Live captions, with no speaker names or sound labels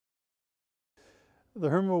The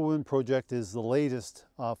Hermanville Wind Project is the latest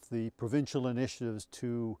of the provincial initiatives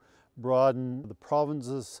to broaden the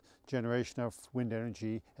province's generation of wind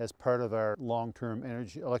energy as part of our long-term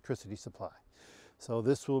electricity supply. So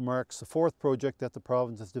this will mark the fourth project that the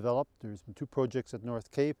province has developed. There's been two projects at North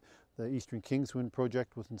Cape. The Eastern Kings Wind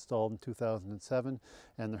Project was installed in 2007,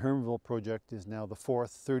 and the Hermanville project is now the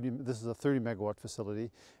fourth. This is a 30 megawatt facility,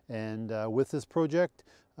 and with this project,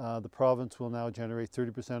 the province will now generate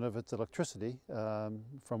 30% of its electricity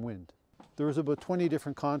from wind. There was about 20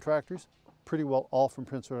 different contractors, pretty well all from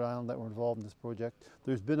Prince Edward Island, that were involved in this project.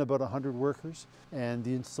 There's been about 100 workers, and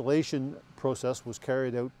the installation process was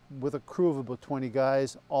carried out with a crew of about 20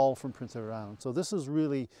 guys, all from Prince Edward Island. So this is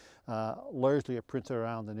really largely a Prince Edward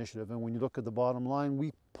Island initiative, and when you look at the bottom line,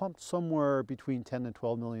 we pumped somewhere between $10 and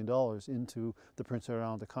 $12 million into the Prince Edward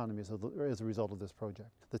Island economy as a result of this project.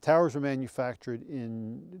 The towers were manufactured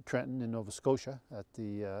in Trenton in Nova Scotia at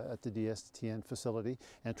the DSTN facility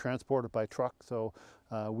and transported by truck. So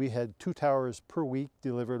we had 2 towers per week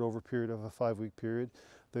delivered over a period of a 5-week period.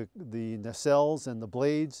 The nacelles and the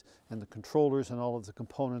blades and the controllers and all of the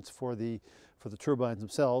components for the turbines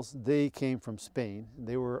themselves, they came from Spain.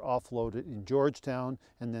 They were offloaded in Georgetown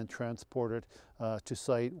and then transported to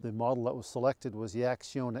site. The model that was selected was the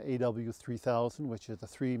Acciona AW3000, which is a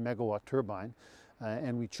 3 megawatt turbine.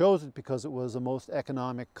 And we chose it because it was the most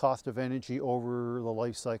economic cost of energy over the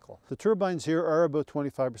life cycle. The turbines here are about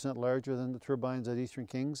 25% larger than the turbines at Eastern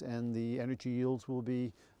Kings, and the energy yields will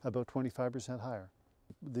be about 25% higher.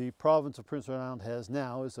 The province of Prince Edward Island has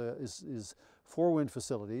now is 4 wind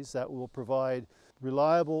facilities that will provide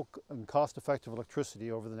reliable and cost-effective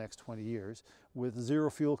electricity over the next 20 years with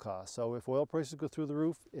 0 fuel costs. So if oil prices go through the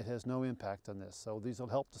roof, it has no impact on this. So these will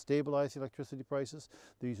help to stabilize the electricity prices.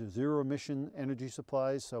 These are zero-emission energy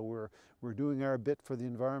supplies, so we're doing our bit for the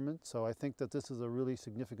environment. So I think that this is a really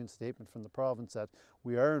significant statement from the province that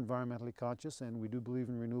we are environmentally conscious and we do believe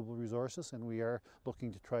in renewable resources, and we are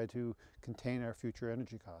looking to try to contain our future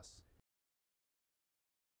energy costs.